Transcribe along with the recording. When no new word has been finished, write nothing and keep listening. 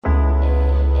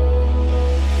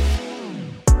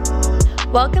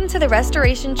Welcome to the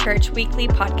Restoration Church Weekly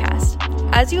Podcast.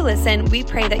 As you listen, we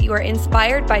pray that you are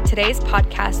inspired by today's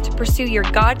podcast to pursue your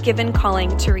God-given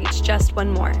calling to reach just one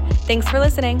more. Thanks for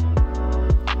listening.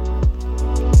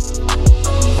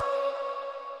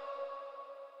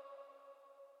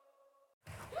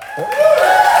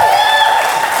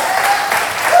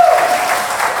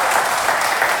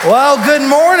 Well, good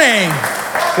morning.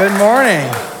 Good morning.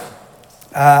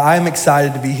 I'm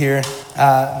excited to be here.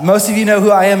 Most of you know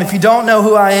who I am. If you don't know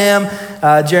who I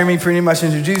am, Jeremy pretty much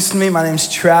introduced me. My name's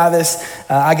Travis.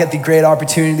 I get the great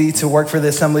opportunity to work for the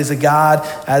Assemblies of God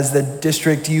as the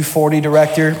District U40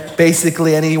 Director.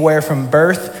 Basically anywhere from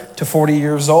birth to 40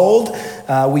 years old,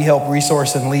 we help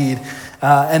resource and lead.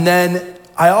 And then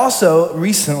I also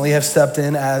recently have stepped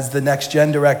in as the Next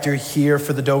Gen Director here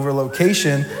for the Dover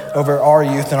location over our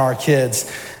youth and our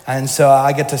kids. And so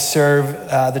I get to serve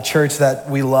the church that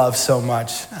we love so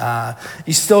much.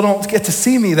 You still don't get to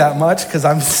see me that much because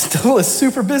I'm still a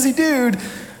super busy dude,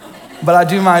 but I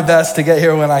do my best to get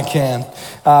here when I can.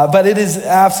 But it is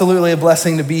absolutely a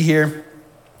blessing to be here.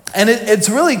 And it's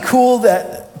really cool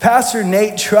that Pastor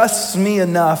Nate trusts me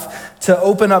enough to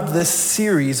open up this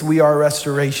series, We Are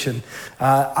Restoration.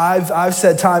 I've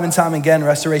said time and time again,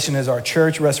 Restoration is our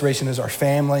church, Restoration is our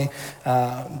family.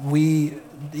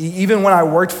 Even when I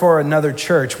worked for another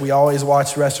church, we always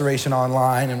watched Restoration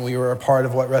online, and we were a part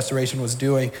of what Restoration was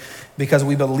doing because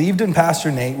we believed in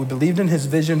Pastor Nate, we believed in his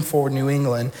vision for New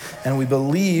England, and we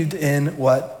believed in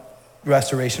what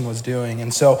Restoration was doing.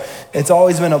 And so it's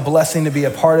always been a blessing to be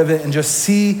a part of it and just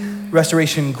see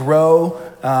Restoration grow.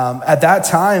 At that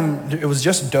time, it was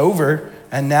just Dover,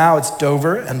 and now it's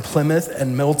Dover and Plymouth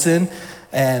and Milton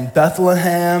and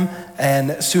Bethlehem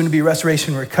and soon to be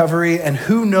Restoration Recovery, and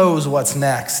who knows what's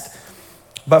next.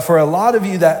 But for a lot of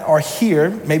you that are here,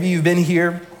 maybe you've been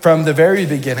here from the very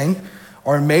beginning,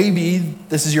 or maybe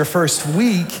this is your first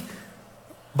week,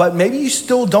 but maybe you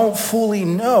still don't fully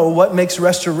know what makes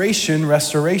Restoration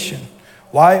Restoration.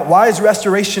 Why is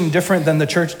Restoration different than the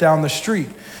church down the street?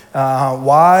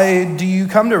 Why do you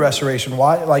come to Restoration?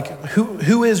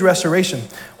 Who is Restoration?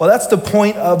 Well, that's the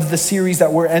point of the series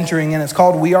that we're entering in. It's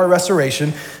called We Are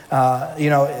Restoration.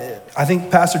 I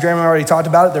think Pastor Jeremy already talked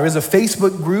about it. There is a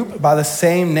Facebook group by the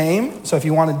same name. So if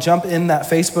you want to jump in that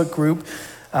Facebook group,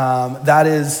 that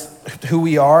is who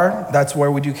we are. That's where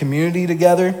we do community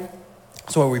together.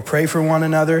 It's where we pray for one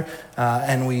another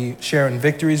and we share in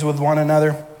victories with one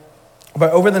another.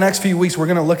 But over the next few weeks, we're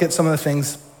going to look at some of the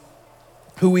things,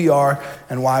 who we are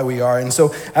and why we are. And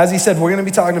so, as he said, we're going to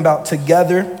be talking about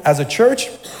together as a church,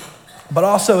 but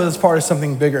also as part of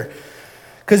something bigger.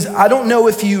 Because I don't know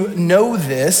if you know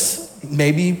this,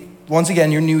 maybe, once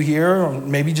again, you're new here, or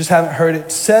maybe you just haven't heard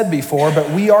it said before, but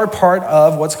we are part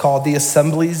of what's called the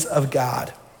Assemblies of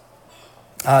God.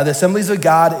 The Assemblies of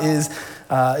God is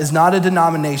not a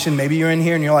denomination. Maybe you're in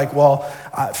here and you're like, well,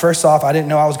 first off, I didn't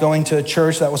know I was going to a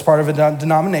church that was part of a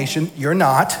denomination. You're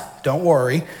not, don't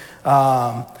worry.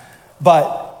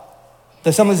 But the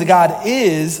Assemblies of God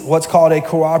is what's called a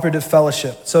cooperative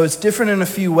fellowship. So it's different in a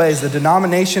few ways. The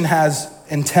denomination has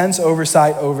intense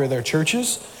oversight over their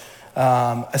churches.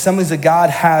 Assemblies of God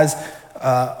has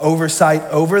oversight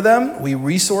over them. We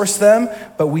resource them,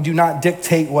 but we do not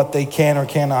dictate what they can or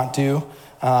cannot do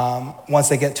once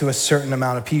they get to a certain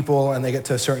amount of people and they get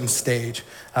to a certain stage.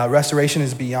 Restoration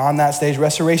is beyond that stage.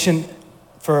 Restoration,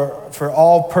 for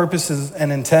all purposes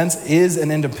and intents, is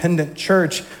an independent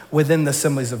church within the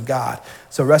Assemblies of God.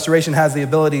 So Restoration has the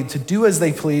ability to do as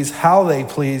they please, how they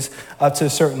please, up to a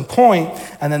certain point,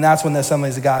 and then that's when the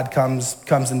Assemblies of God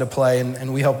comes into play,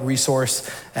 and we help resource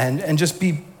and just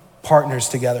be partners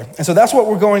together. And so that's what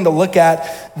we're going to look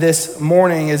at this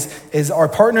morning is our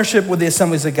partnership with the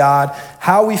Assemblies of God,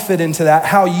 how we fit into that,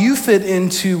 how you fit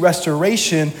into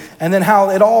Restoration, and then how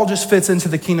it all just fits into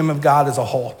the kingdom of God as a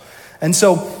whole. And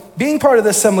so being part of the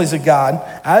Assemblies of God,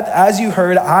 as you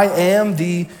heard, I am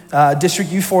the District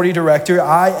U40 Director.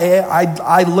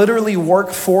 I literally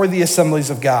work for the Assemblies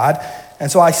of God.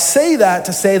 And so I say that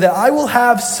to say that I will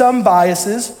have some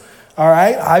biases. All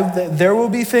right, there will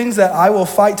be things that I will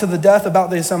fight to the death about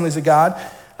the Assemblies of God,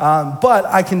 but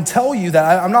I can tell you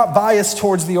that I'm not biased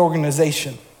towards the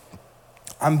organization.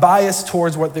 I'm biased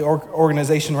towards what the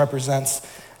organization represents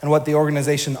and what the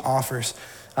organization offers.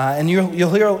 And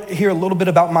you'll hear a little bit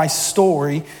about my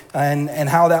story and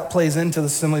how that plays into the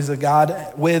Assemblies of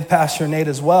God with Pastor Nate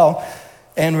as well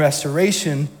and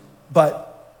Restoration.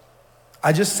 But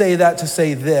I just say that to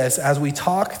say this, as we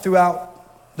talk throughout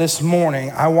this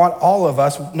morning, I want all of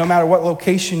us, no matter what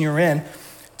location you're in,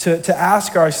 to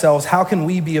ask ourselves, how can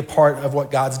we be a part of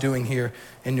what God's doing here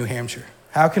in New Hampshire?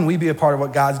 How can we be a part of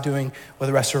what God's doing with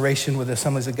Restoration, with the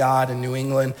Assemblies of God in New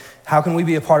England? How can we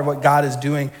be a part of what God is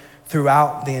doing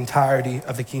throughout the entirety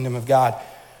of the kingdom of God?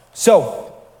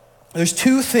 So there's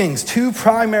two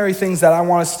primary things that I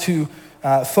want us to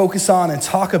focus on and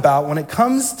talk about when it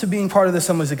comes to being part of the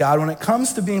Assemblies of God, when it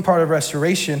comes to being part of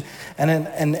Restoration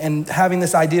and having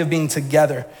this idea of being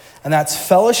together. And that's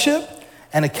fellowship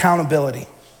and accountability.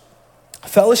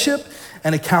 Fellowship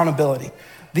and accountability.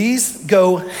 These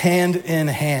go hand in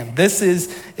hand. This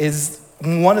is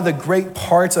one of the great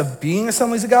parts of being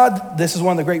Assemblies of God. This is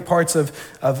one of the great parts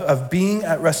of being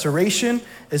at Restoration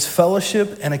is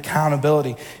fellowship and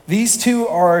accountability. These two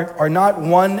are not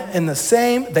one and the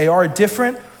same. They are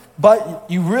different, but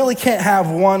you really can't have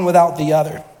one without the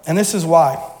other. And this is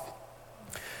why.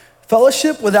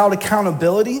 Fellowship without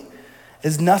accountability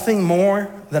is nothing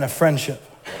more than a friendship.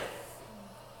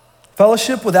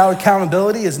 Fellowship without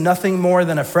accountability is nothing more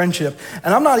than a friendship.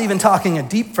 And I'm not even talking a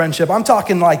deep friendship. I'm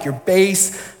talking like your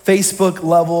base Facebook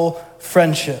level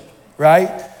friendship,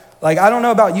 right? Like, I don't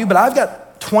know about you, but I've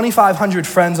got 2,500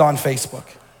 friends on Facebook.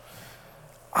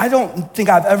 I don't think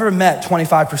I've ever met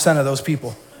 25% of those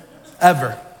people,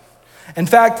 ever. In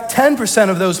fact, 10%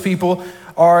 of those people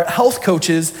are health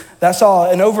coaches that saw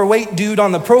an overweight dude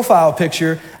on the profile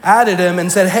picture, added him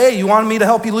and said, hey, you want me to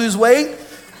help you lose weight?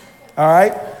 All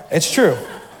right. It's true.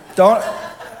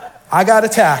 I got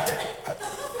attacked.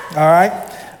 All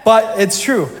right? But it's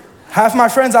true. Half my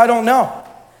friends I don't know.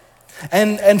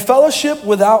 And fellowship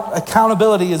without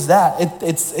accountability is that.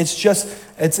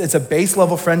 It's a base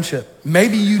level friendship.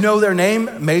 Maybe you know their name,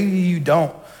 maybe you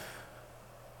don't.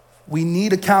 We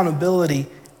need accountability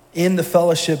in the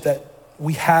fellowship that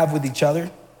we have with each other,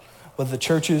 with the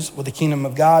churches, with the kingdom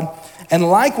of God. And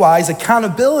likewise,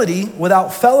 accountability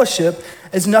without fellowship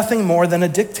is nothing more than a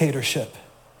dictatorship.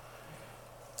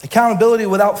 Accountability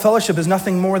without fellowship is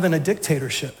nothing more than a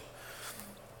dictatorship.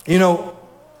 You know,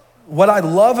 what I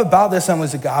love about the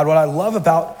Assemblies of God, what I love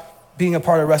about being a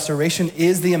part of Restoration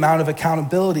is the amount of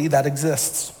accountability that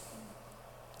exists.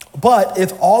 But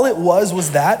if all it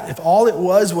was that, if all it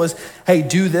was, hey,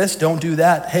 do this, don't do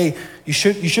that, hey, you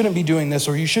shouldn't be doing this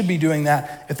or you should be doing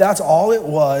that, if that's all it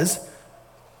was,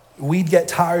 we'd get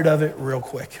tired of it real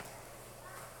quick.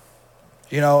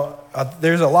 You know,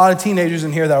 there's a lot of teenagers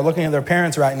in here that are looking at their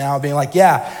parents right now being like,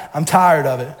 yeah, I'm tired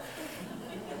of it.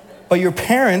 But your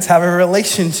parents have a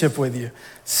relationship with you.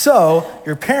 So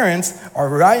your parents are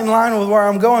right in line with where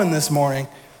I'm going this morning.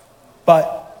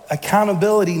 But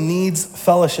accountability needs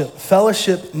fellowship.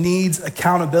 Fellowship needs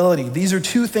accountability. These are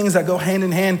two things that go hand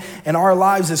in hand in our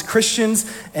lives as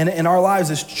Christians and in our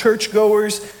lives as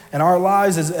churchgoers and our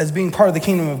lives as being part of the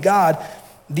kingdom of God.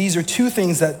 These are two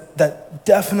things that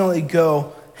definitely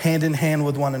go hand in hand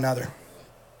with one another.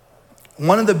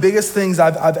 One of the biggest things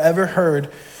I've ever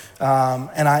heard,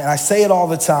 and I say it all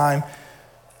the time,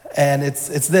 and it's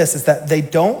that they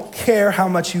don't care how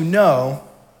much you know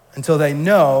until they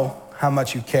know how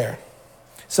much you care.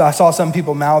 So I saw some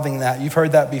people mouthing that. You've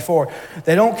heard that before.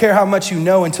 They don't care how much you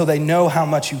know until they know how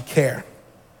much you care.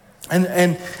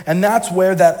 And that's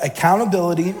where that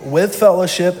accountability with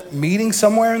fellowship, meeting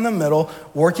somewhere in the middle,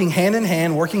 working hand in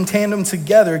hand, working tandem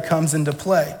together comes into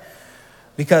play.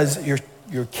 Because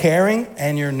you're caring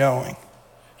and you're knowing.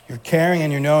 You're caring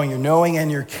and you're knowing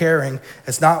and you're caring.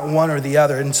 It's not one or the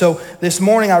other. And so this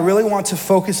morning I really want to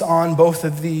focus on both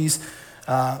of these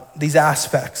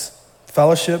aspects,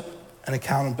 fellowship and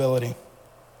accountability.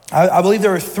 I believe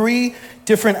there are three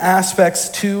different aspects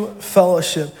to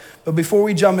fellowship. But before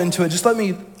we jump into it, just let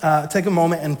me take a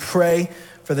moment and pray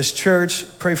for this church,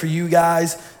 pray for you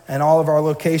guys and all of our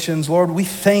locations. Lord, we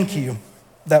thank you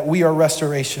that we are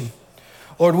Restoration.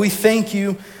 Lord, we thank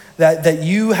you that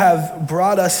you have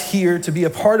brought us here to be a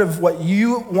part of what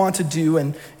you want to do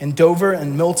in Dover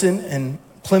and Milton and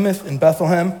Plymouth and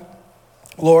Bethlehem,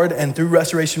 Lord, and through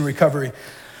Restoration Recovery.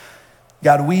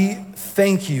 God, we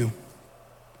thank you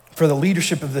for the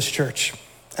leadership of this church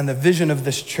and the vision of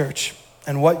this church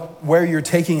and where you're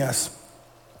taking us.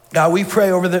 God, we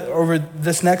pray over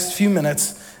this next few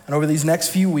minutes and over these next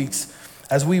few weeks,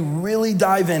 as we really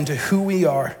dive into who we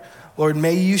are, Lord,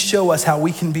 may you show us how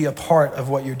we can be a part of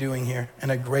what you're doing here in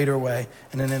a greater way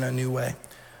and in a new way.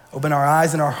 Open our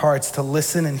eyes and our hearts to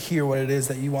listen and hear what it is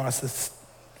that you want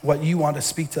to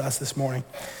speak to us this morning.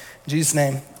 In Jesus'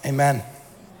 name, amen.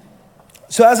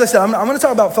 So as I said, I'm going to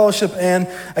talk about fellowship and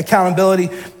accountability.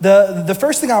 The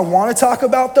first thing I want to talk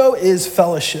about, though, is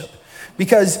fellowship,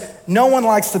 because no one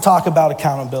likes to talk about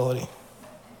accountability.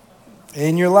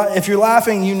 And if you're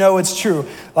laughing, you know it's true.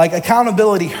 Like,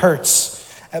 accountability hurts.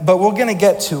 But we're gonna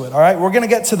get to it, all right? We're gonna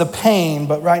get to the pain,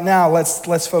 but right now,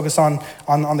 let's focus on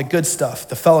the good stuff,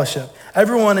 the fellowship.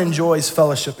 Everyone enjoys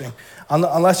fellowshipping.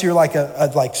 Unless you're like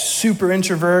a super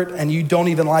introvert and you don't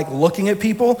even like looking at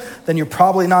people, then you're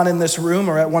probably not in this room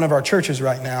or at one of our churches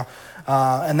right now,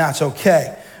 and that's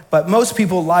okay. But most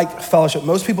people like fellowship.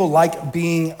 Most people like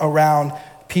being around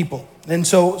people. And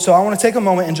so I want to take a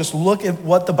moment and just look at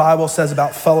what the Bible says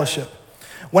about fellowship.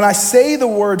 When I say the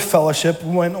word fellowship,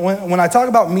 when I talk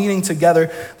about meeting together,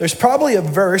 there's probably a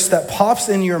verse that pops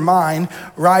in your mind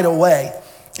right away.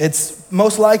 It's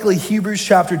most likely Hebrews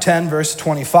chapter 10, verse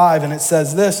 25, and it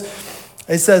says this.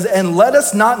 It says, "And let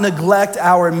us not neglect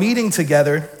our meeting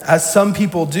together, as some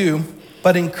people do,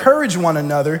 but encourage one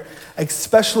another,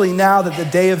 especially now that the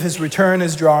day of his return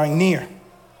is drawing near."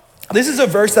 This is a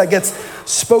verse that gets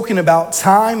spoken about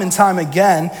time and time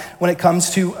again when it comes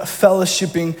to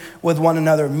fellowshipping with one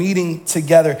another, meeting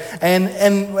together.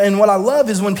 And what I love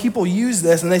is when people use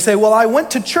this and they say, well, I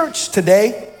went to church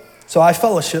today, so I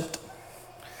fellowshipped.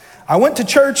 I went to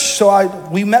church, so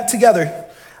we met together.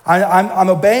 I'm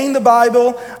obeying the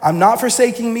Bible. I'm not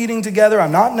forsaking meeting together.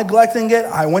 I'm not neglecting it.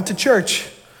 I went to church.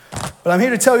 But I'm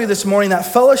here to tell you this morning that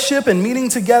fellowship and meeting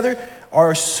together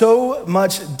are so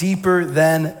much deeper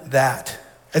than that.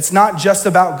 It's not just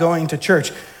about going to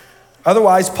church.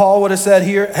 Otherwise, Paul would have said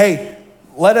here, hey,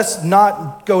 let us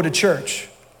not go to church.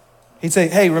 He'd say,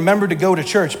 hey, remember to go to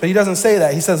church. But he doesn't say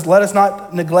that. He says, let us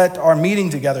not neglect our meeting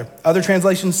together. Other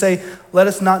translations say, let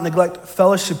us not neglect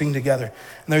fellowshipping together.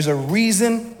 And there's a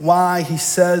reason why he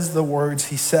says the words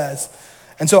he says.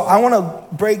 And so I want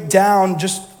to break down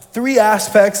just 3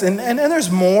 aspects, and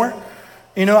there's more.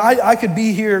 You know, I could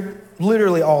be here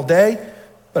literally all day,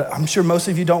 but I'm sure most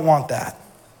of you don't want that,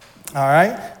 all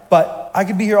right? But I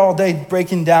could be here all day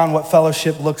breaking down what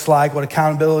fellowship looks like, what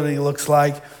accountability looks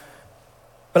like,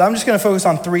 but I'm just gonna focus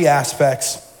on 3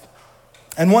 aspects.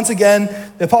 And once again,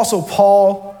 the Apostle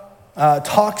Paul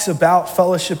talks about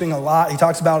fellowshipping a lot. He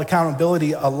talks about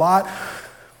accountability a lot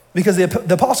because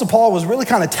the Apostle Paul was really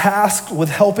kind of tasked with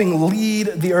helping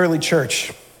lead the early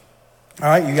church. All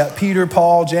right, you got Peter,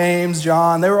 Paul, James,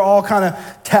 John. They were all kind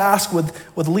of tasked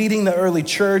with leading the early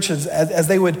church as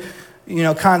they would, you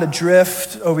know, kind of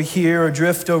drift over here or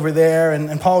drift over there.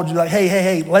 And Paul would be like,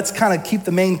 hey, let's kind of keep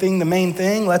the main thing the main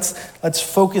thing. Let's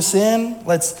focus in.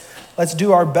 Let's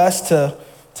do our best to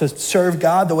serve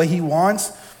God the way he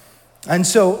wants. And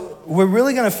so we're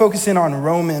really going to focus in on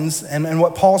Romans and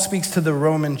what Paul speaks to the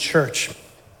Roman church.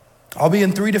 I'll be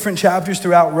in 3 different chapters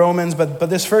throughout Romans, but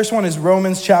this first one is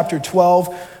Romans chapter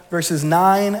 12, verses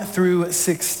 9 through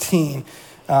 16.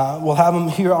 We'll have them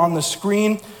here on the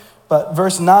screen, but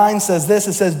verse 9 says this.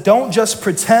 It says, "Don't just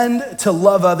pretend to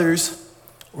love others,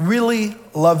 really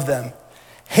love them.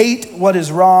 Hate what is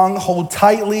wrong, hold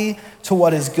tightly to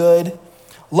what is good.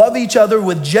 Love each other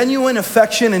with genuine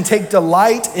affection and take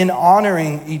delight in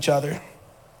honoring each other.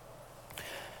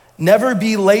 Never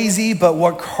be lazy, but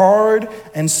work hard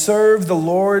and serve the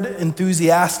Lord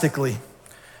enthusiastically.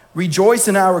 Rejoice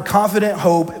in our confident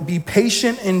hope, be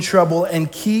patient in trouble,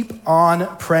 and keep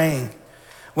on praying.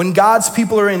 When God's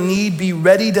people are in need, be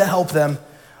ready to help them.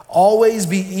 Always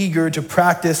be eager to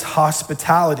practice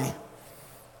hospitality."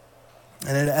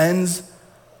 And it ends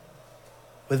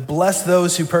with, "Bless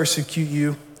those who persecute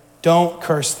you. Don't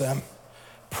curse them.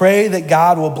 Pray that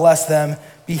God will bless them.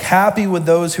 Be happy with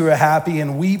those who are happy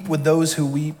and weep with those who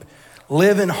weep.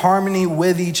 Live in harmony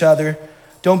with each other.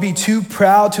 Don't be too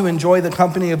proud to enjoy the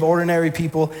company of ordinary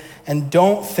people, and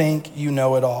don't think you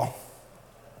know it all."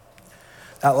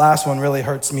 That last one really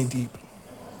hurts me deep,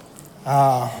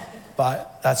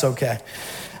 but that's okay.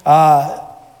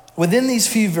 Within these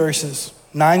few verses,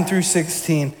 9 through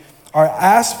 16, are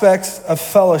aspects of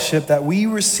fellowship that we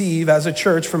receive as a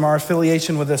church from our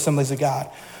affiliation with the Assemblies of God.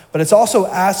 But it's also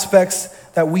aspects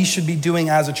that we should be doing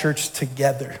as a church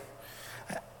together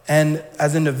and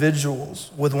as individuals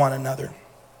with one another.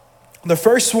 The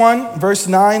first one, verse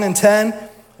 9 and 10,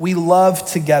 we love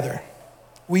together.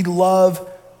 We love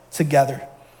together.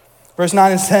 Verse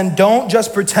 9 and 10, don't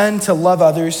just pretend to love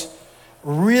others,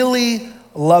 really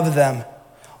love them.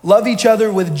 Love each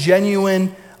other with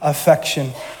genuine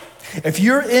affection. If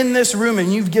you're in this room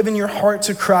and you've given your heart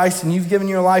to Christ and you've given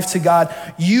your life to God,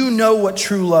 you know what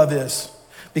true love is.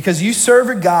 Because you serve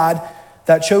a God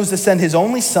that chose to send his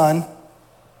only son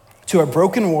to a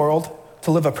broken world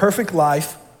to live a perfect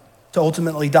life, to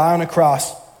ultimately die on a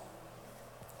cross,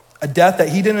 a death that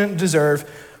he didn't deserve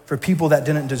for people that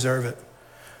didn't deserve it.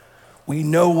 We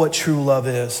know what true love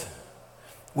is.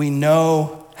 We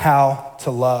know how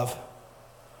to love.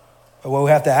 But what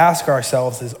we have to ask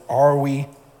ourselves is, are we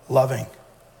loving?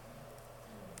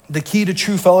 The key to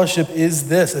true fellowship is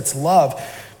this, it's love.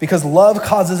 Because love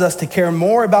causes us to care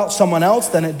more about someone else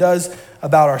than it does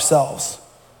about ourselves.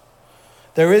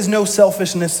 There is no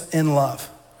selfishness in love.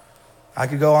 I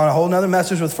could go on a whole nother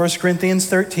message with 1 Corinthians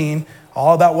 13,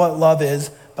 all about what love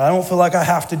is, but I don't feel like I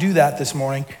have to do that this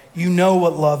morning. You know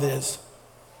what love is.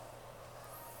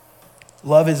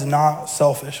 Love is not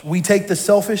selfish. We take the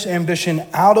selfish ambition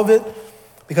out of it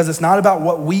because it's not about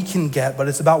what we can get, but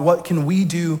it's about what can we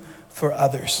do for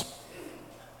others.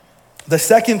 The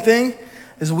second thing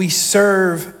is we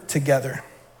serve together.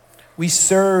 We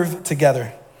serve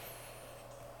together.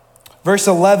 Verse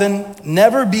 11,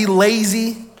 never be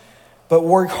lazy, but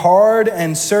work hard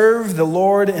and serve the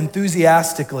Lord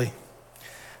enthusiastically.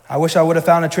 I wish I would have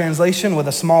found a translation with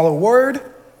a smaller word,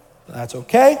 but that's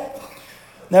okay.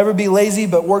 Never be lazy,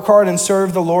 but work hard and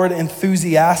serve the Lord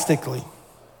enthusiastically.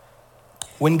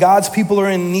 When God's people are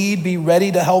in need, be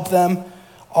ready to help them.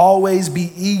 Always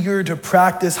be eager to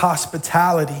practice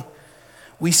hospitality.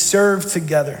 We serve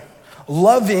together.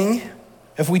 Loving,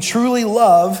 if we truly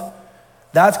love,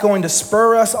 that's going to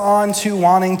spur us on to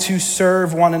wanting to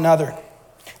serve one another.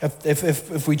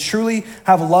 If we truly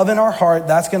have love in our heart,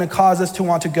 that's going to cause us to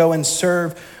want to go and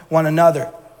serve one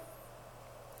another.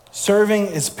 Serving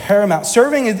is paramount.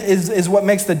 Serving is what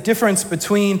makes the difference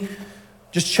between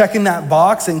just checking that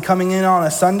box and coming in on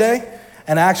a Sunday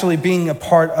and actually being a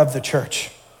part of the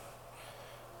church.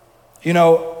 You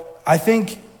know, I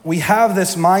think we have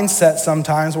this mindset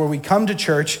sometimes where we come to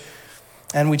church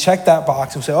and we check that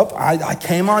box and say, oh, I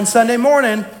came on Sunday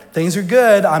morning. Things are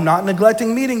good. I'm not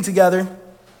neglecting meeting together.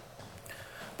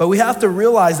 But we have to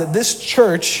realize that this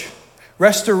church,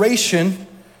 Restoration,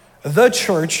 the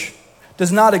church,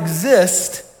 does not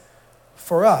exist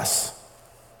for us.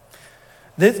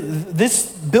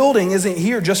 This building isn't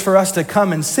here just for us to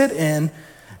come and sit in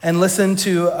and listen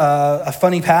to a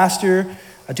funny pastor,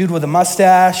 a dude with a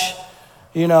mustache.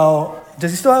 You know,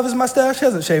 does he still have his mustache? He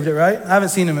hasn't shaved it, right? I haven't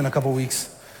seen him in a couple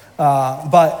weeks.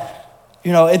 But,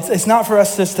 you know, it's not for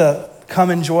us just to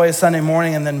come enjoy a Sunday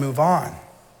morning and then move on.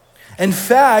 In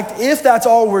fact, if that's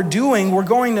all we're doing, we're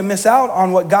going to miss out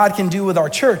on what God can do with our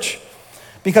church.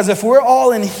 Because if we're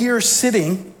all in here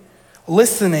sitting,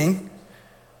 listening,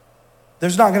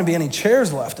 there's not going to be any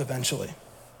chairs left eventually.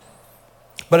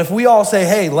 But if we all say,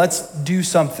 hey, let's do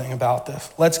something about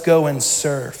this. Let's go and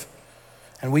serve.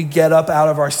 And we get up out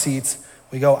of our seats,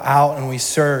 we go out and we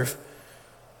serve.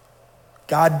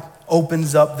 God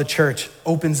opens up the church,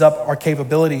 opens up our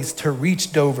capabilities to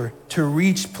reach Dover, to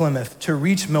reach Plymouth, to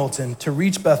reach Milton, to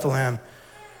reach Bethlehem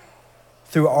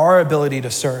through our ability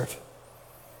to serve.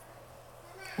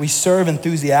 We serve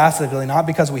enthusiastically, not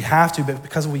because we have to, but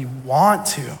because we want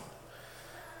to.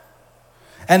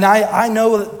 And I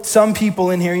know that some people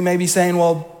in here, you may be saying,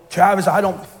 well, Travis,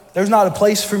 there's not a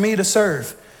place for me to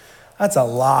serve. That's a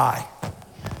lie.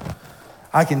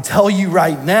 I can tell you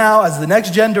right now, as the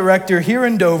next gen director here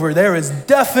in Dover, there is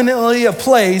definitely a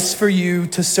place for you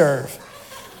to serve.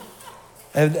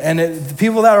 And the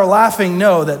people that are laughing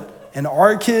know that in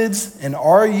our kids, in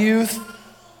our youth,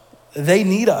 they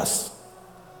need us.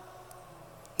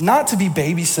 Not to be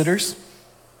babysitters.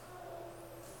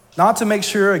 Not to make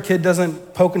sure a kid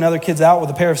doesn't poke another kid's out with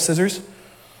a pair of scissors.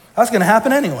 That's going to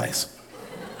happen anyways.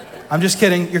 I'm just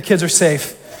kidding. Your kids are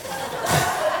safe.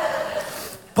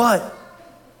 But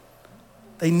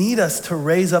they need us to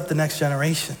raise up the next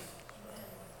generation.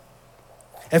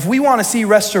 If we want to see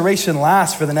restoration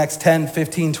last for the next 10,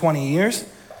 15, 20 years,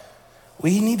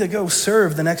 we need to go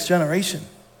serve the next generation.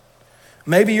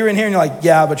 Maybe you're in here and you're like,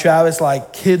 yeah, but Travis,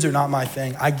 like, kids are not my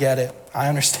thing. I get it. I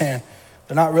understand.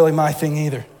 They're not really my thing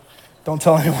either. Don't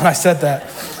tell anyone I said that.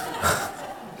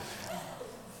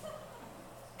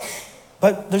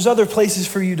 But there's other places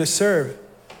for you to serve.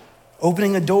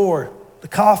 Opening a door, the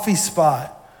coffee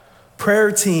spot,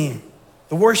 prayer team,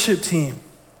 the worship team.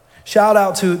 Shout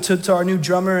out to our new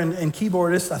drummer and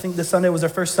keyboardist. I think this Sunday was our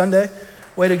first Sunday.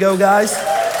 Way to go, guys,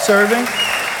 serving.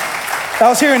 I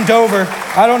was here in Dover.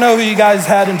 I don't know who you guys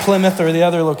had in Plymouth or the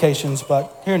other locations,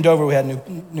 but here in Dover we had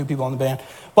new people on the band.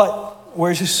 But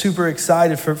we're just super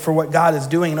excited for what God is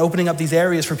doing and opening up these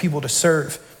areas for people to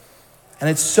serve. And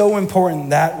it's so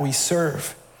important that we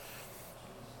serve.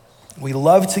 We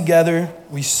love together,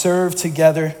 we serve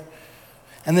together.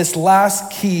 And this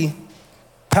last key,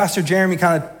 Pastor Jeremy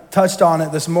kind of touched on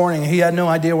it this morning. He had no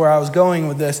idea where I was going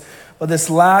with this. But this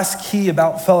last key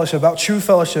about fellowship, about true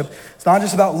fellowship, it's not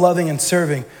just about loving and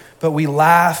serving, but we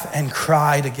laugh and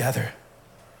cry together.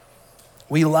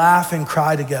 We laugh and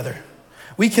cry together.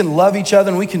 We can love each other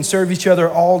and we can serve each other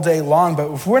all day long,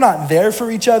 but if we're not there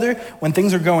for each other when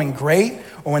things are going great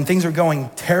or when things are going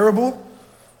terrible,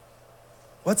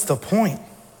 what's the point?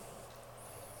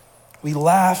 We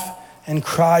laugh and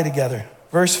cry together.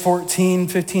 Verse 14,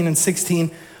 15, and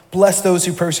 16, bless those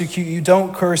who persecute you.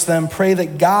 Don't curse them. Pray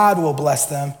that God will bless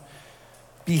them.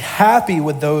 Be happy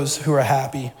with those who are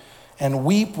happy and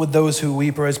weep with those who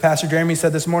weep. Or as Pastor Jeremy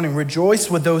said this morning, rejoice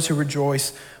with those who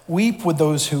rejoice. Weep with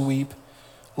those who weep.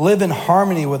 Live in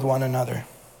harmony with one another.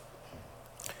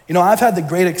 You know, I've had the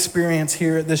great experience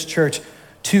here at this church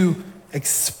to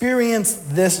experience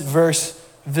this verse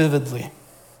vividly.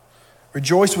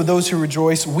 Rejoice with those who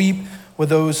rejoice. Weep with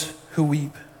those who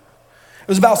weep. It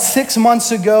was about 6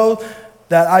 months ago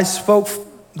that I spoke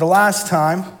the last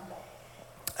time,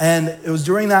 and it was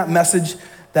during that message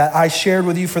that I shared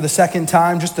with you for the second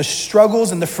time, just the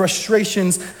struggles and the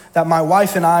frustrations that my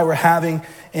wife and I were having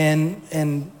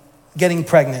in getting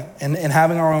pregnant and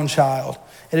having our own child.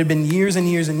 It had been years and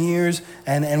years and years,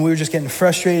 and we were just getting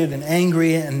frustrated and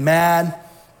angry and mad,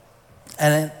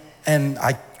 and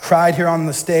I cried here on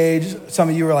the stage. Some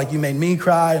of you were like, you made me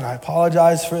cry, and I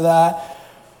apologize for that.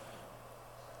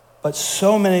 But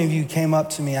so many of you came up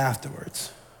to me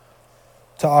afterwards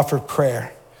to offer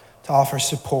prayer, to offer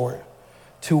support,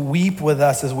 to weep with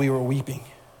us as we were weeping.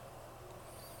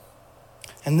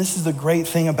 And this is the great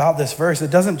thing about this verse.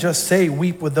 It doesn't just say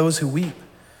weep with those who weep.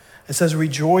 It says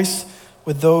rejoice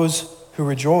with those who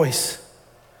rejoice.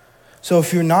 So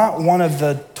if you're not one of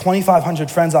the 2,500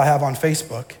 friends I have on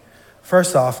Facebook,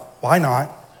 first off, why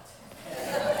not?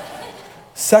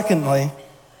 Secondly,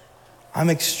 I'm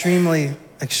extremely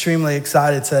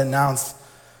excited to announce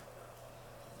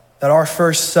that our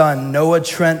first son, Noah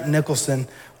Trent Nicholson,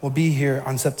 will be here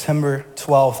on September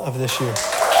 12th of this year.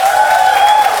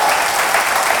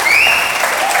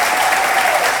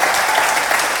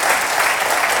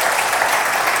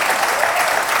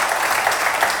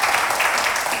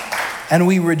 And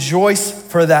we rejoice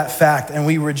for that fact, and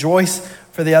we rejoice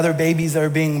for the other babies that are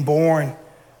being born,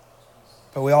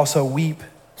 but we also weep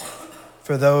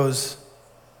for those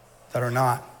that are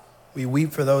not. We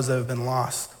weep for those that have been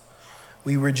lost.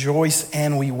 We rejoice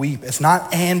and we weep. It's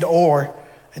not and or,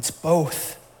 it's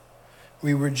both.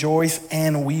 We rejoice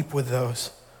and weep with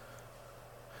those.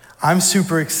 I'm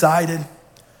super excited,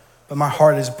 but my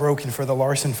heart is broken for the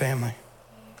Larson family.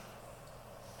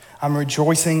 I'm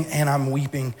rejoicing and I'm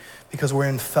weeping because we're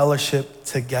in fellowship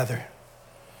together.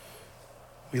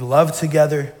 We love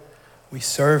together, we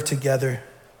serve together,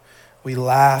 we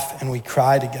laugh and we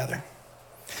cry together.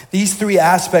 These three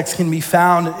aspects can be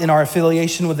found in our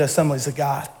affiliation with the Assemblies of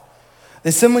God. The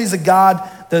Assemblies of God,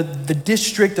 the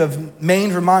district of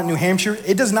Maine, Vermont, New Hampshire,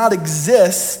 it does not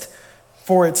exist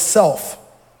for itself.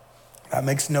 That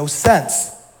makes no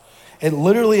sense. It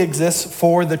literally exists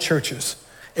for the churches.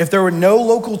 If there were no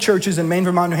local churches in Maine,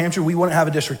 Vermont, New Hampshire, we wouldn't have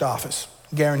a district office,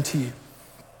 guarantee you.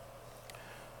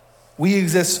 We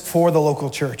exist for the local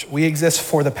church. We exist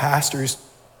for the pastors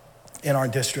in our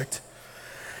district.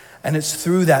 And it's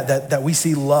through that we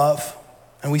see love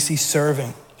and we see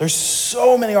serving. There's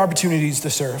so many opportunities to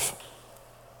serve.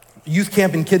 Youth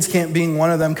camp and kids camp being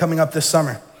one of them coming up this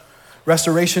summer.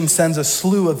 Restoration sends a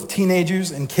slew of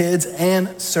teenagers and kids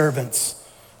and servants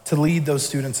to lead those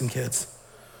students and kids.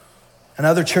 And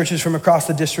other churches from across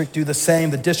the district do the same.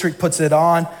 The district puts it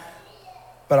on,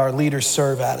 but our leaders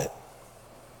serve at it.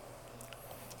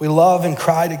 We love and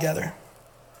cry together.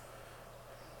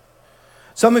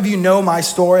 Some of you know my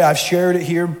story. I've shared it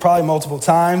here probably multiple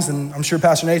times, and I'm sure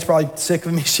Pastor Nate's probably sick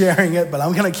of me sharing it, but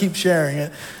I'm gonna keep sharing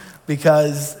it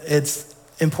because it's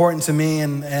important to me,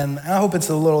 and I hope it's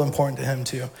a little important to him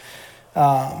too.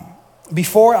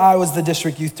 Before I was the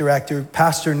district youth director,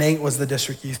 Pastor Nate was the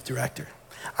district youth director.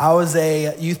 I was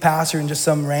a youth pastor in just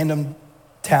some random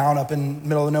town up in the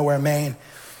middle of nowhere, Maine,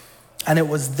 and it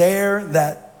was there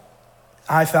that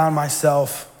I found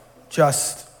myself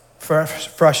just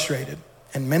frustrated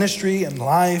in ministry and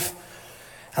life.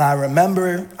 And I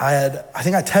remember I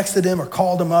think I texted him or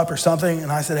called him up or something,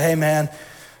 and I said, hey man,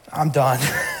 I'm done.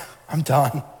 I'm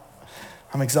done.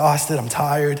 I'm exhausted, I'm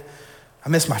tired. I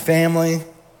miss my family.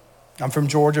 I'm from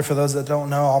Georgia, for those that don't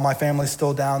know, all my family's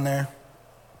still down there.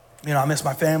 You know, I miss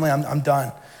my family, I'm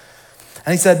done.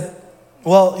 And he said,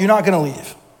 well, you're not gonna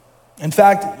leave. In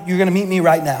fact, you're gonna meet me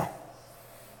right now.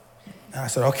 And I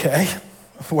said, okay,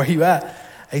 where are you at?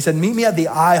 And he said, meet me at the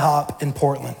IHOP in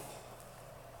Portland.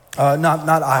 Not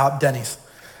IHOP, Denny's.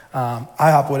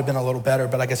 IHOP would have been a little better,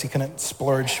 but I guess he couldn't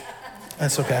splurge.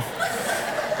 That's okay.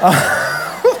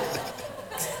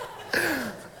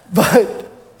 But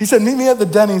he said, meet me at the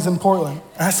Denny's in Portland.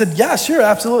 And I said, yeah, sure,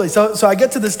 absolutely. So I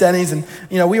get to this Denny's and,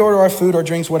 you know, we order our food or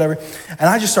drinks, whatever. And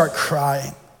I just start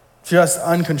crying, just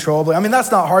uncontrollably. I mean,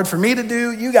 that's not hard for me to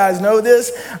do. You guys know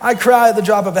this. I cry at the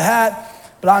drop of a hat.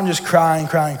 But I'm just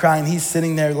crying. He's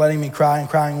sitting there letting me cry and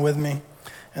crying with me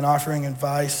and offering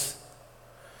advice.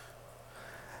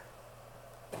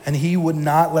 And he would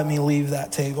not let me leave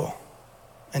that table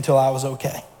until I was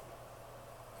okay.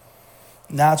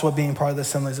 And that's what being part of the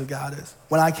Assemblies of God is.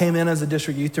 When I came in as a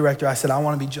district youth director, I said, I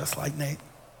want to be just like Nate.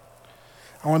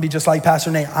 I want to be just like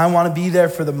Pastor Nate. I want to be there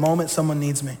for the moment someone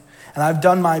needs me. And I've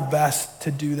done my best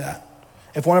to do that.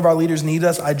 If one of our leaders needs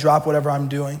us, I drop whatever I'm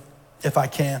doing if I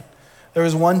can. There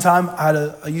was one time I had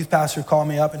a youth pastor call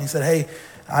me up and he said, hey,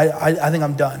 I think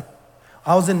I'm done.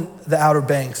 I was in the Outer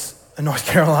Banks in North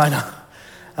Carolina.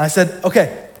 And I said,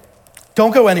 okay,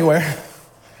 don't go anywhere.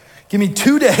 Give me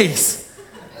 2 days.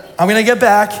 I'm going to get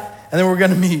back and then we're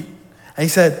going to meet. And he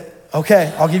said,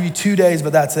 okay, I'll give you 2 days,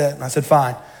 but that's it. And I said,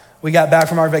 fine. We got back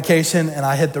from our vacation and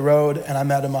I hit the road and I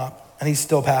met him up and he's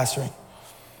still pastoring.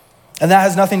 And that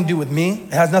has nothing to do with me.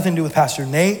 It has nothing to do with Pastor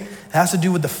Nate. It has to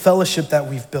do with the fellowship that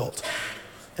we've built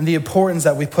and the importance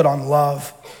that we put on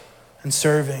love and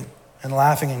serving and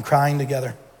laughing and crying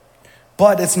together.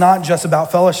 But it's not just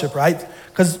about fellowship, right?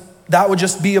 Because that would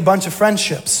just be a bunch of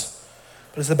friendships.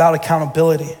 But it's about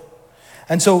accountability.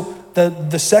 And so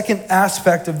the second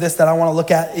aspect of this that I want to look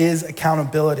at is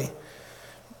accountability.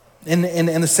 In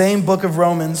the same book of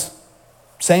Romans,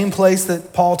 same place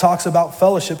that Paul talks about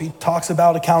fellowship, he talks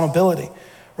about accountability.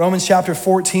 Romans chapter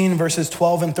 14, verses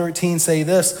 12 and 13 say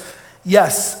this,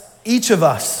 yes, each of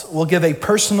us will give a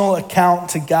personal account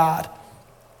to God.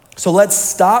 So let's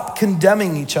stop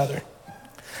condemning each other.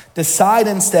 Decide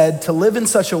instead to live in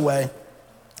such a way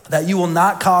that you will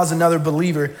not cause another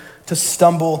believer to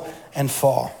stumble and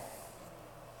fall.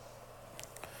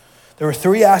 There were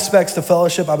 3 aspects to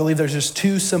fellowship. I believe there's just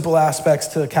 2 simple aspects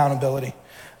to accountability.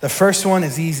 The first one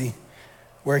is easy.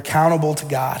 We're accountable to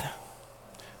God.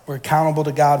 We're accountable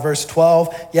to God. Verse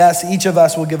 12, yes, each of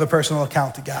us will give a personal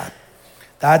account to God.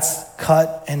 That's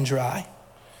cut and dry.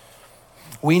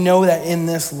 We know that in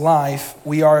this life,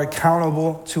 we are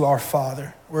accountable to our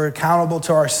Father. We're accountable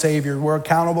to our Savior. We're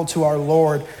accountable to our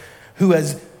Lord who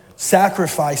has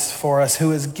sacrificed for us,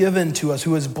 who has given to us,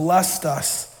 who has blessed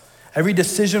us. Every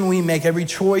decision we make, every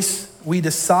choice we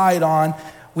decide on,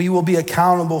 we will be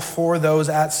accountable for those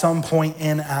at some point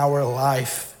in our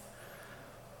life.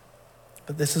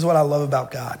 But this is what I love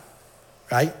about God,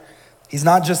 right? He's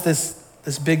not just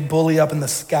this big bully up in the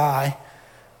sky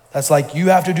that's like, you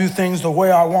have to do things the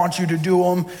way I want you to do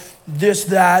them, this,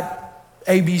 that,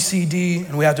 A, B, C, D,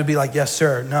 and we have to be like, yes,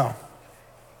 sir. No,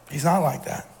 he's not like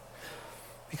that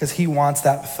because he wants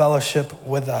that fellowship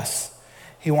with us.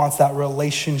 He wants that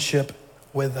relationship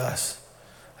with us.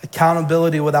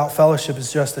 Accountability without fellowship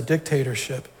is just a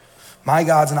dictatorship. My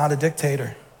God's not a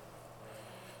dictator.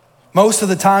 Most of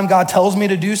the time, God tells me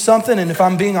to do something, and if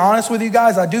I'm being honest with you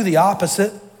guys, I do the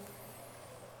opposite.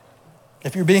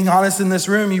 If you're being honest in this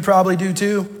room, you probably do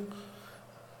too.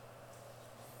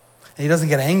 And he doesn't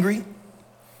get angry,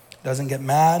 doesn't get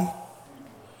mad.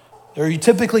 There are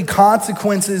typically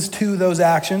consequences to those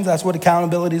actions. That's what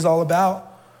accountability is all about.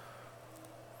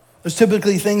 There's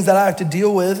typically things that I have to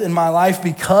deal with in my life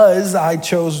because I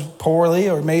chose poorly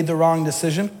or made the wrong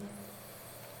decision.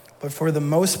 But for the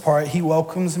most part, he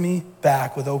welcomes me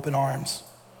back with open arms.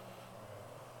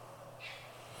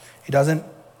 He doesn't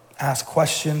ask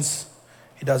questions.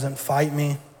 He doesn't fight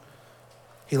me.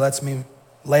 He lets me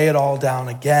lay it all down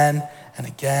again and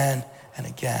again and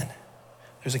again.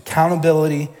 There's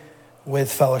accountability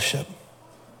with fellowship.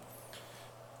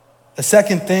 The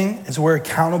second thing is we're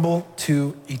accountable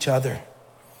to each other.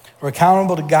 We're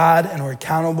accountable to God and we're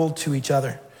accountable to each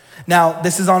other. Now,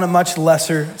 this is on a much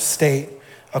lesser state,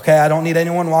 okay? I don't need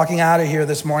anyone walking out of here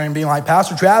this morning being like,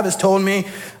 Pastor Travis told me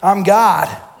I'm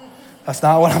God. That's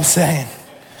not what I'm saying.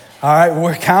 All right,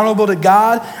 we're accountable to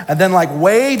God, and then like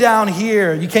way down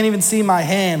here, you can't even see my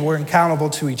hand, we're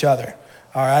accountable to each other.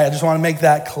 All right, I just want to make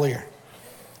that clear.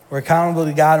 We're accountable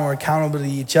to God and we're accountable to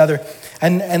each other.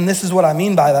 And this is what I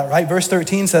mean by that, right? Verse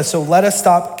 13 says, so let us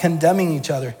stop condemning each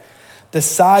other.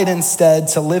 Decide instead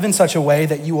to live in such a way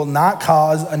that you will not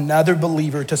cause another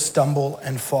believer to stumble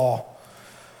and fall.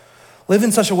 Live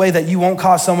in such a way that you won't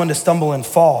cause someone to stumble and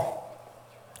fall.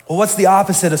 Well, what's the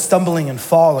opposite of stumbling and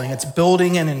falling? It's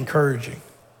building and encouraging.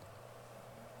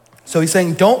 So he's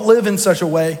saying, don't live in such a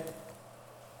way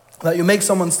that you make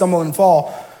someone stumble and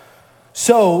fall.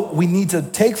 So we need to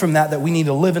take from that we need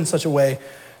to live in such a way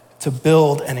to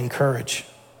build and encourage.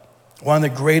 One of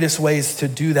the greatest ways to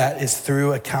do that is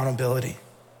through accountability.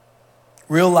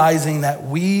 Realizing that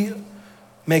we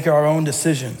make our own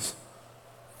decisions,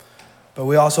 but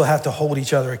we also have to hold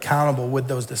each other accountable with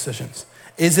those decisions.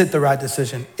 Is it the right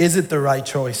decision? Is it the right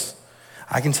choice?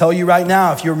 I can tell you right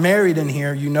now, if you're married in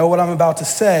here, you know what I'm about to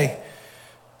say.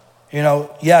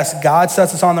 Yes, God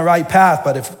sets us on the right path,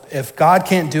 but if God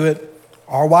can't do it,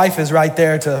 our wife is right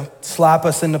there to slap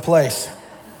us into place.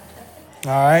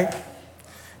 All right?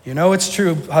 It's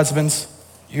true, husbands.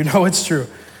 It's true.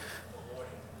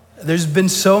 There's been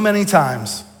so many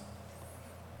times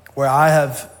where I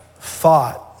have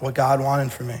fought what God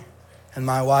wanted for me, and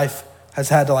my wife has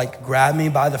had to grab me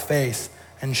by the face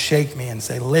and shake me and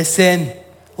say, listen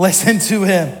to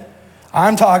him.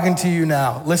 I'm talking to you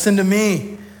now. Listen to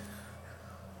me.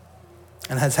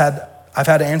 And I've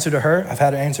had to answer to her. I've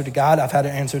had to answer to God. I've had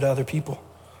to answer to other people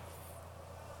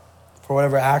for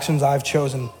whatever actions I've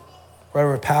chosen,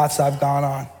 whatever paths I've gone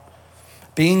on.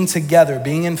 Being together,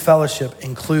 being in fellowship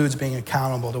includes being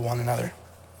accountable to one another.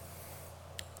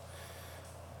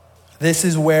 This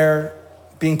is where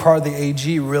being part of the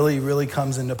AG really, really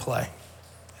comes into play,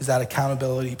 is that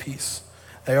accountability piece.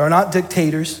 They are not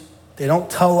dictators. They don't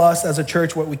tell us as a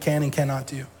church what we can and cannot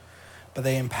do, but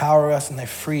they empower us and they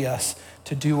free us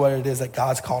to do what it is that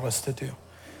God's called us to do.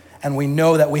 And we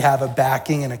know that we have a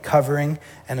backing and a covering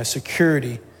and a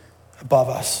security above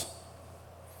us.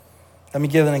 Let me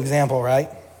give an example, right?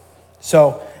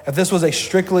 So if this was a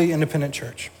strictly independent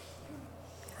church,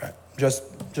 right?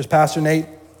 Just Pastor Nate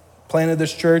planted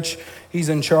this church, he's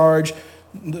in charge,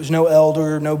 there's no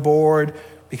elder, no board,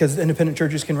 because independent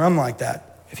churches can run like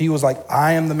that. If he was like,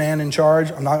 I am the man in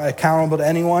charge, I'm not accountable to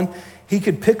anyone, he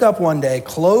could pick up one day,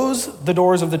 close the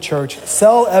doors of the church,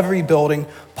 sell every building,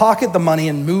 pocket the money,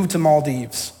 and move to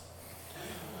Maldives.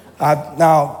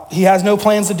 Now, he has no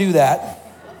plans to do that.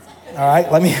 All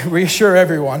right, let me reassure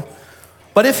everyone.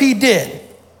 But if he did,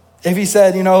 if he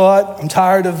said, you know what, I'm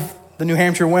tired of the New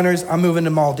Hampshire winters, I'm moving to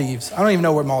Maldives. I don't even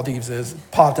know where Maldives is. It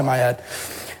popped in my head.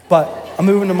 But I'm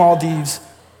moving to Maldives.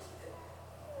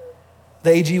 The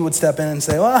AG would step in and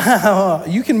say, well,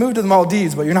 you can move to the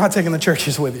Maldives, but you're not taking the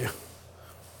churches with you.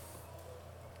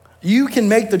 You can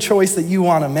make the choice that you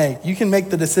want to make. You can make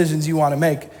the decisions you want to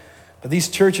make, but these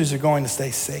churches are going to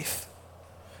stay safe.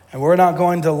 And we're not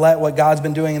going to let what God's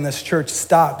been doing in this church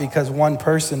stop because one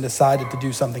person decided to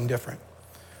do something different.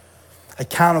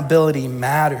 Accountability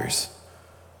matters.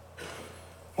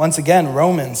 Once again,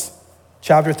 Romans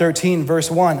chapter 13, verse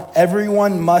 1,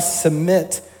 everyone must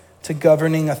submit to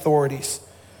governing authorities.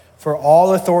 For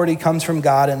all authority comes from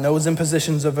God, and those in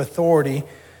positions of authority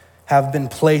have been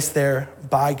placed there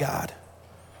by God.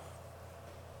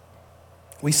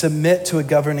 We submit to a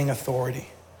governing authority.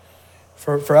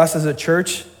 For us as a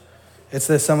church, it's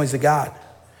the Assemblies of God.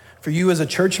 For you as a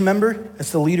church member,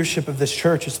 it's the leadership of this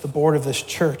church. It's the board of this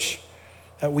church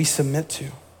that we submit to.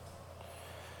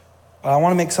 But I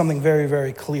want to make something very,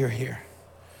 very clear here.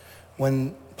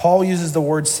 When Paul uses the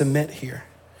word submit here,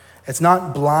 it's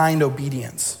not blind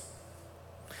obedience.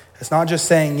 It's not just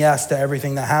saying yes to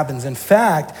everything that happens. In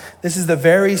fact, this is the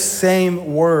very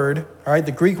same word, all right?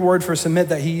 The Greek word for submit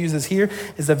that he uses here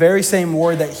is the very same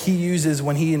word that he uses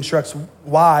when he instructs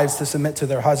wives to submit to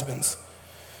their husbands.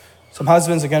 Some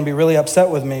husbands are going to be really upset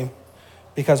with me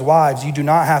because wives, you do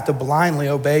not have to blindly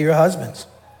obey your husbands.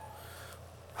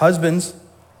 Husbands,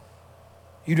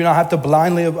 you do not have to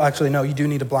blindly, actually no, you do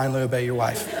need to blindly obey your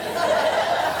wife.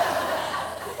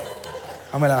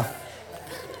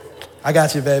 I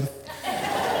got you, babe.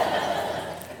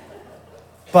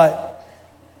 But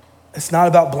it's not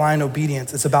about blind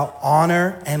obedience. It's about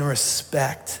honor and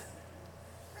respect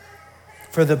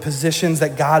for the positions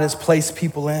that God has placed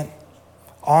people in.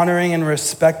 Honoring and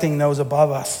respecting those above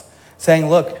us. Saying,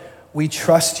 look, we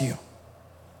trust you.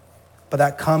 But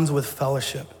that comes with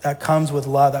fellowship. That comes with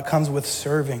love. That comes with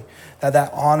serving.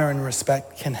 That honor and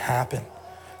respect can happen.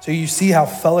 So you see how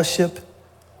fellowship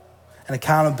and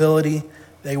accountability,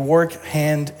 they work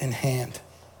hand in hand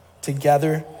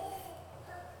together.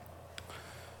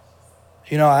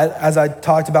 You know, as I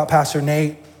talked about Pastor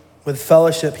Nate with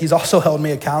fellowship, he's also held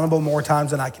me accountable more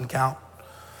times than I can count.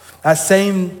 That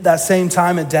same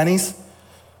time at Denny's,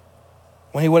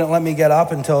 when he wouldn't let me get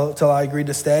up until I agreed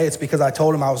to stay, it's because I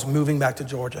told him I was moving back to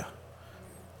Georgia.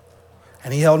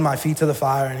 And he held my feet to the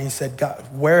fire and he said, God,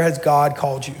 where has God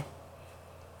called you?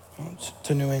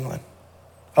 To New England.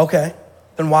 Okay,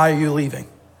 then why are you leaving?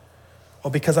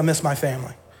 Well, because I miss my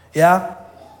family. Yeah?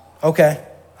 Okay,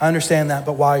 I understand that,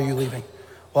 but why are you leaving?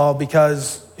 Well,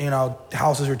 because,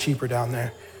 houses are cheaper down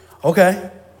there.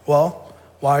 Okay, well,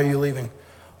 why are you leaving?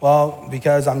 Well,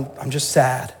 because I'm just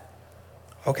sad.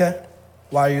 Okay,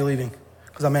 why are you leaving?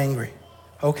 Because I'm angry.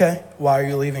 Okay, why are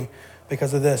you leaving?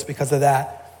 Because of this, because of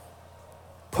that.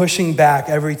 Pushing back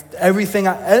everything.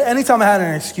 Anytime I had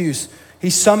an excuse, he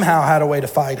somehow had a way to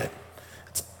fight it.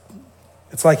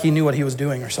 It's like he knew what he was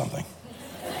doing or something.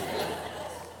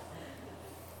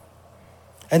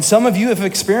 And some of you have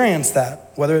experienced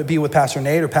that, whether it be with Pastor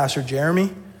Nate or Pastor Jeremy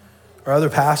or other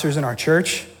pastors in our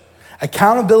church.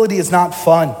 Accountability is not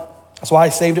fun. That's why I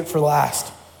saved it for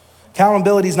last.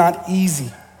 Accountability is not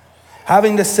easy.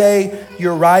 Having to say,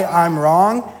 you're right, I'm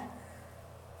wrong,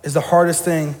 is the hardest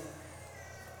thing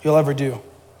you'll ever do.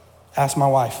 Ask my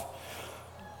wife.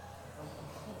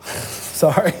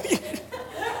 Sorry.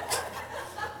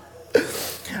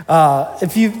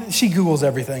 She Googles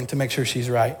everything to make sure she's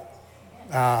right.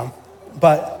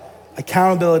 But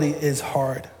accountability is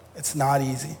hard. It's not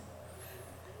easy.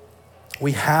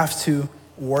 We have to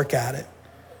work at it.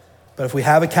 But if we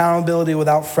have accountability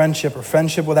without friendship or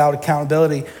friendship without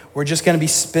accountability, we're just going to be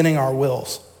spinning our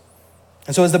wheels.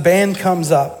 And so as the band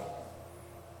comes up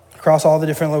across all the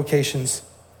different locations,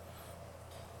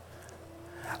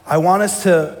 I want us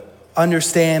to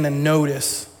understand and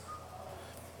notice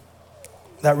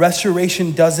that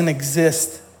restoration doesn't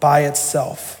exist by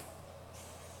itself.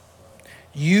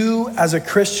 You as a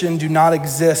Christian do not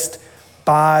exist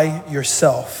by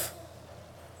yourself.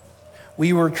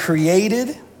 You were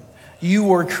created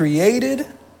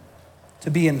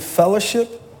to be in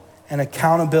fellowship and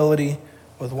accountability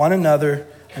with one another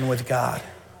and with God.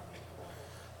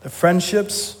 The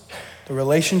friendships, the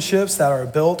relationships that are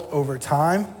built over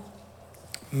time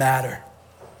matter.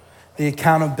 The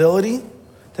accountability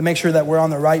to make sure that we're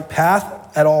on the right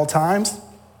path at all times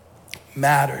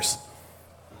matters.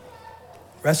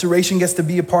 Restoration gets to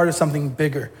be a part of something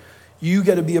bigger. You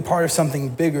get to be a part of something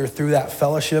bigger through that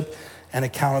fellowship and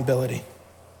accountability.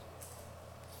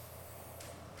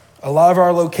 A lot of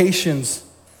our locations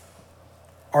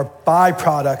are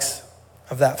byproducts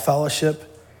of that fellowship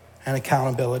and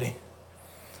accountability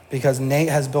because Nate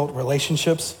has built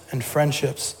relationships and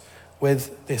friendships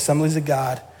with the Assemblies of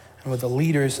God and with the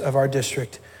leaders of our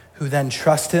district who then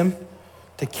trust him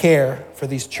to care for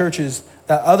these churches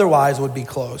that otherwise would be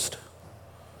closed.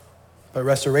 But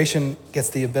Restoration gets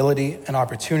the ability and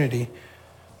opportunity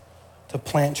to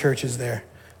plant churches there,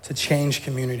 to change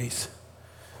communities.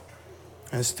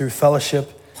 And it's through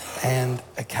fellowship and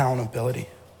accountability.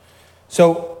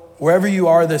 So wherever you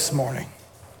are this morning,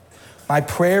 my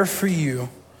prayer for you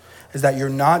is that you're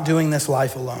not doing this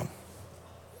life alone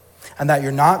and that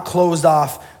you're not closed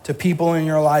off to people in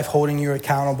your life holding you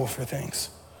accountable for things.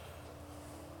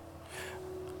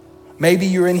 Maybe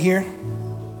you're in here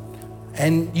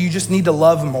and you just need to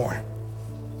love more.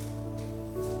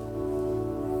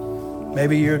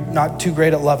 Maybe you're not too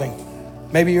great at loving.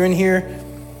 Maybe you're in here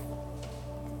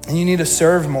and you need to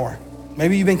serve more.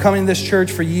 Maybe you've been coming to this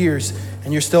church for years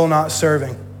and you're still not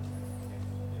serving.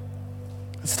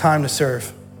 It's time to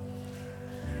serve.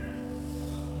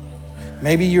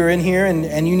 Maybe you're in here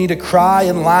and you need to cry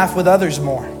and laugh with others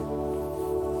more.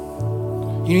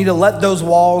 You need to let those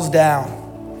walls down.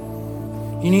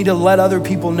 You need to let other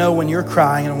people know when you're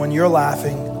crying and when you're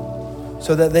laughing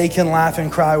so that they can laugh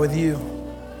and cry with you.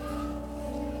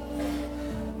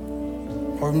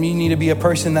 Or you need to be a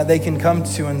person that they can come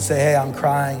to and say, hey, I'm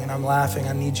crying and I'm laughing.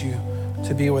 I need you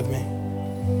to be with me.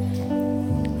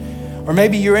 Or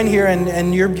maybe you're in here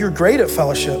and you're great at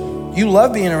fellowship. You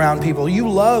love being around people. You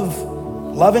love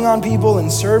loving on people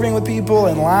and serving with people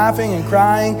and laughing and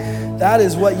crying. That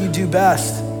is what you do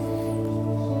best.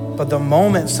 But the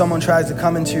moment someone tries to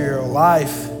come into your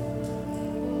life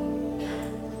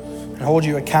and hold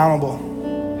you accountable,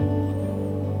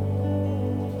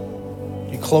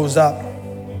 you close up.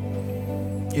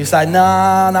 You decide,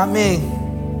 nah, not me.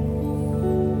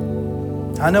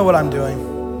 I know what I'm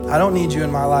doing. I don't need you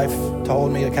in my life to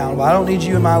hold me accountable. I don't need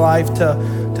you in my life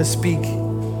to speak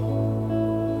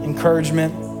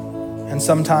encouragement and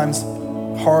sometimes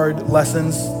hard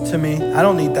lessons to me. I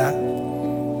don't need that.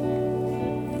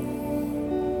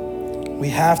 We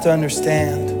have to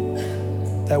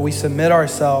understand that we submit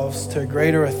ourselves to a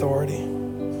greater authority.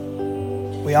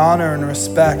 We honor and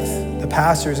respect the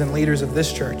pastors and leaders of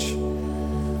this church.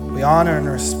 We honor and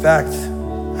respect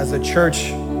as the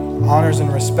church honors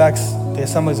and respects the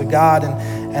Assemblies of God,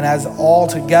 and as all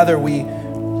together we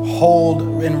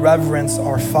hold in reverence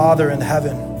our Father in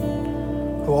heaven,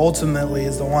 who ultimately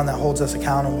is the one that holds us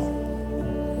accountable.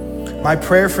 My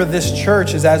prayer for this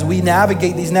church is as we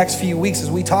navigate these next few weeks, as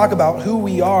we talk about who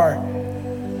we are,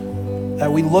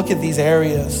 that we look at these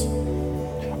areas.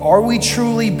 Are we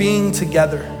truly being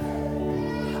together?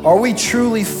 Are we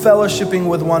truly fellowshipping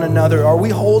with one another? Are we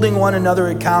holding one another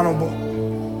accountable?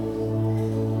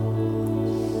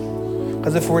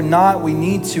 Because if we're not, we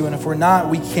need to. And if we're not,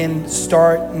 we can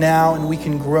start now and we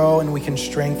can grow and we can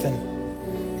strengthen.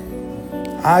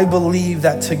 I believe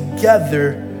that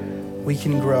together we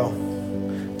can grow.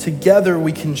 Together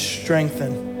we can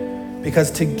strengthen.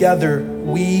 because together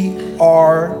we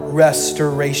are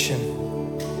restoration.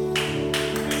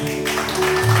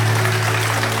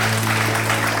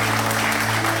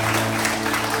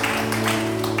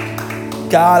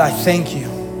 God, I thank you.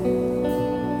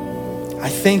 I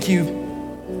thank you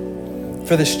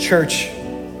for this church.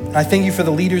 I thank you for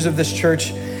the leaders of this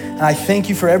church. And I thank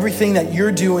you for everything that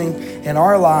you're doing in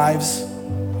our lives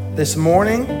this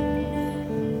morning,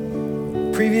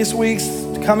 previous weeks,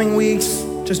 coming weeks,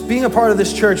 just being a part of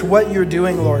this church, what you're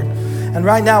doing, Lord. And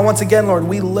right now, once again, Lord,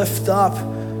 we lift up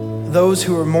those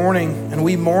who are mourning, and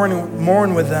we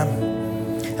mourn with them.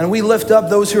 And we lift up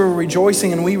those who are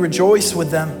rejoicing, and we rejoice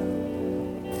with them.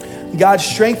 God,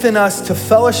 strengthen us to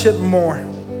fellowship more.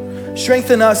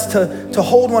 Strengthen us to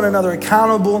hold one another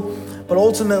accountable, but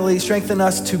ultimately strengthen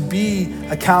us to be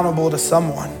accountable to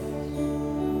someone.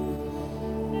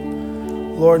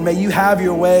 Lord, may you have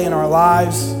your way in our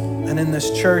lives and in this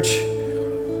church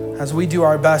as we do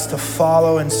our best to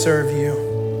follow and serve you.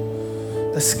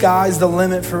 The sky's the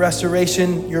limit for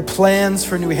Restoration. Your plans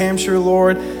for New Hampshire,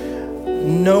 Lord,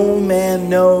 no man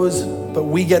knows, but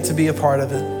we get to be a part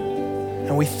of it.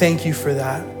 And we thank you for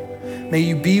that. May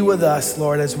you be with us,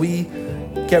 Lord, as we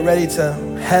get ready to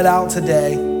head out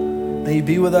today. May you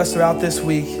be with us throughout this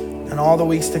week and all the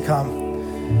weeks to come.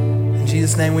 In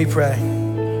Jesus' name we pray.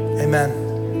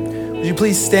 Amen. Would you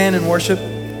please stand and worship?